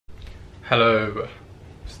Hello,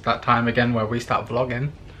 it's that time again where we start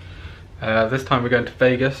vlogging. This time we're going to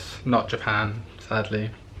Vegas, not Japan,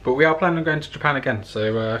 sadly. But we are planning on going to Japan again,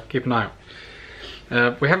 so keep an eye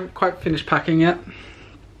out. We haven't quite finished packing yet.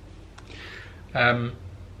 But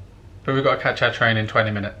we've got to catch our train in 20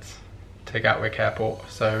 minutes to Gatwick Airport,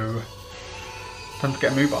 so time to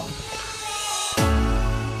get a move on.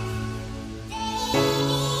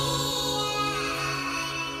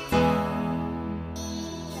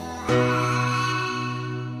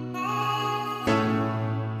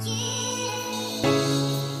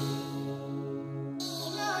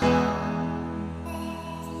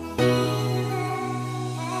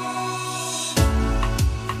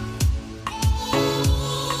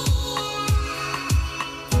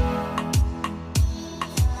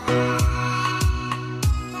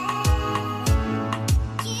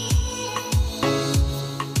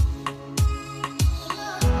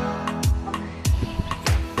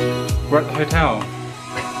 We're at the hotel.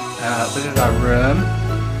 This is our room.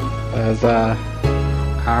 There's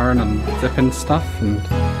Aaron and Zippin stuff and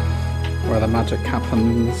where the magic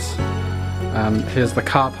happens. Here's the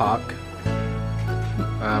car park.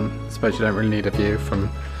 Suppose you don't really need a view from...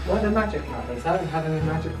 Where the magic happens? I haven't had any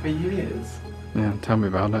magic for years. Yeah, tell me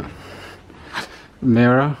about it.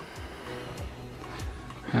 Mirror.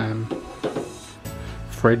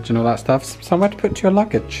 Fridge and all that stuff. Somewhere to put your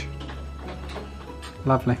luggage.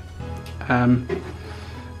 Lovely.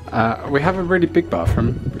 We have a really big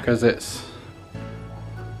bathroom because it's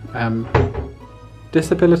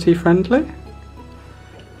disability friendly.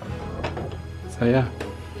 So yeah,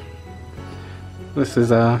 this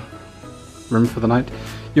is a room for the night.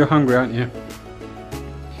 You're hungry, aren't you?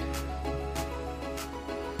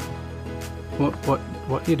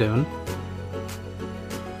 What are you doing?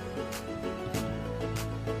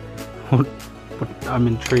 What, I'm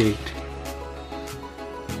intrigued.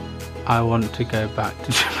 I want to go back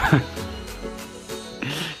to Japan.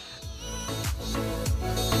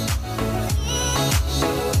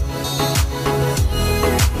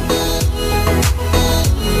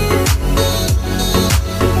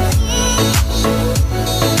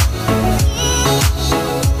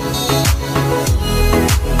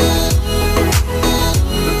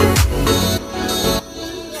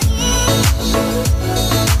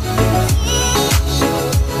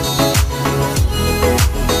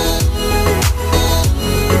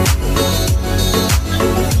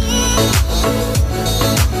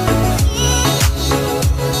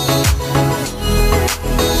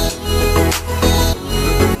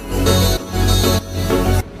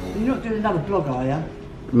 Another vlog, are you?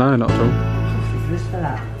 No, not at all. Just for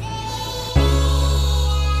that.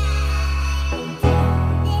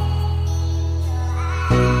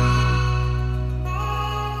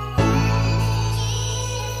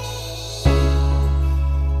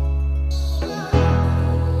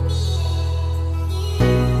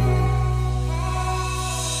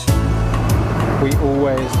 We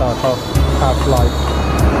always start off our flight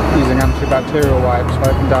using antibacterial wipes,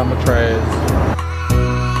 wiping down the trays.